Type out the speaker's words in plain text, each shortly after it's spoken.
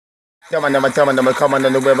Tell me, come on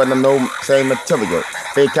the web of the no same material.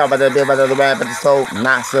 They cover the bib of the rabbit, so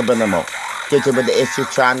not subliminal. Get you with the issue,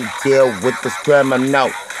 trying to deal with the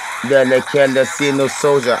criminal. Then they can't see no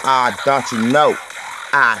soldier, don't you know?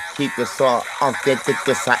 I keep it so authentic,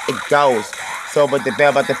 that's how it goes. So with the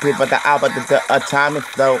bell, but the people, the hour, the time and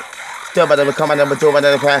flow. Still, but they come on the two, but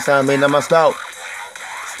the past, I mean, I'm a slow.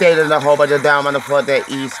 Stayed in the whole, but the down on the for the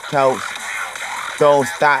East Coast. Don't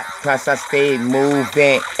stop, cause I stay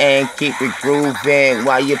moving and keep it grooving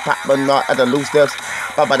while you popping all at the loose lips.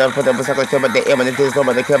 Papa don't put up a second but the air when it is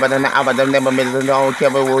over the camera and the hour, them never made it no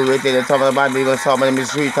camera with it. Talking about me, saw me in the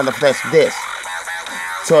streets on the flesh this.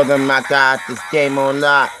 Told them I got this game on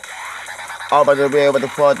lock. Over the rear with the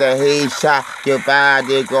for the heat shot, your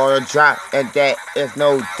body gonna drop, and that is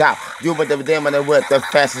no doubt. You with the demon with the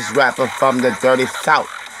fastest rapper from the dirty south.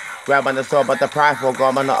 Grabbing the sword, but the prideful,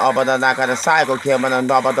 going on the knock on the cycle, killing the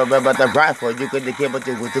knob of the river, the rifle. You get the kid, but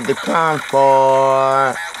you went to the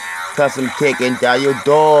comfort. Cause I'm kicking down your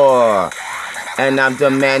door, and I'm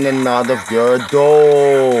demanding all of your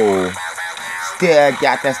dough. Still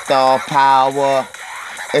got that star power.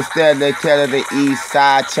 It's still the killer, the east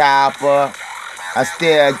side chopper. I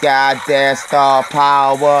still got that star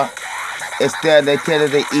power. It's still the killer,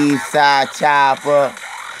 the east side chopper.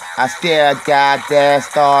 I still got that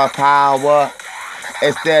star power.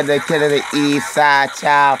 It's still the killer, the east side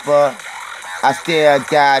chopper. I still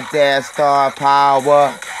got that star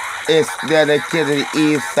power. It's still the killer, the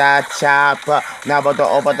east side chopper. Now but the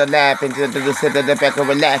over the lap into the sit at the back of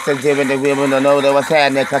relax and giving the women to know that what's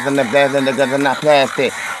happening. Cause I'm the blast and the guns are not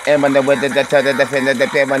plastic. And when the weather, the touch of the defender, the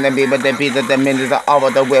pair when the beat, but the beat of the minutes are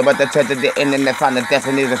over the way, but the touch of the end and the final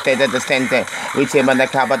destiny is the state of the same thing. We came on the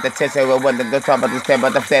car, but the chest over when the top of the step,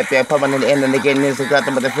 but the flat bear, put on the end and the getting this, but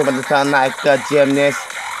the flip of the sun like a gymnast.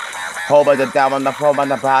 Hold by the down on the floor, on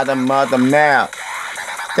the bottom of the mouth.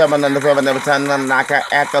 Step on the river, never turn on like an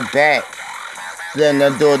echo back. Then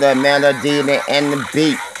to do the melody and the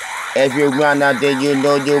beat. If you run out there, you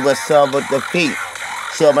know you will solve with the feet.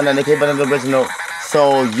 Show on the keep on the original,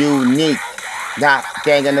 so unique. Not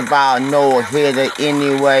thinking about no hitter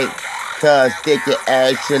anyway. Cause they can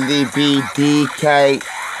actually be DK.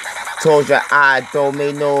 Told you I don't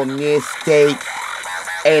make no mistake.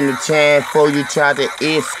 Ain't a chance for you try to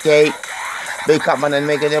escape. They come on and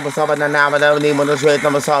make it episode, but now I don't need one of those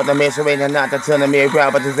numbers, all the misery, and not the turn of me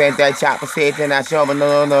around, but this ain't that chopper said, and I show me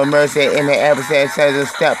no mercy in the episode, says a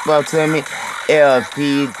step up to me.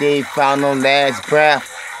 LPD found no last breath.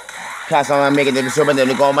 Cause I'm making the show, but then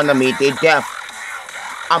they go on to meet their death.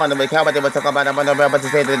 I'm on the way, but they were talking about I'm on the rebel to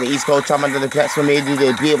say to the East Coast, I'm under the press for me,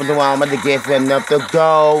 to be able to want to get enough the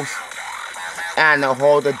goals. And to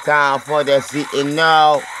hold it down for the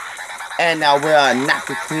CEO. And I will knock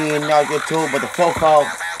it clean out your tube with the fofo.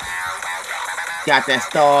 Got that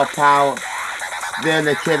star power. Still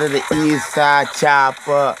the kid of the east side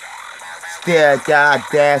chopper. Still got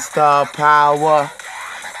that star power.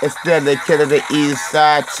 It's still the kid of the east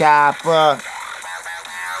side chopper.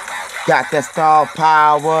 Got that star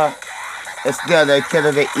power. It's still the kid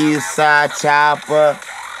of the east side chopper.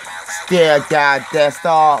 Still got that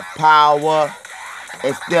star power.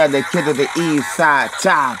 It's still the kid of the east side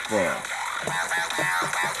chopper.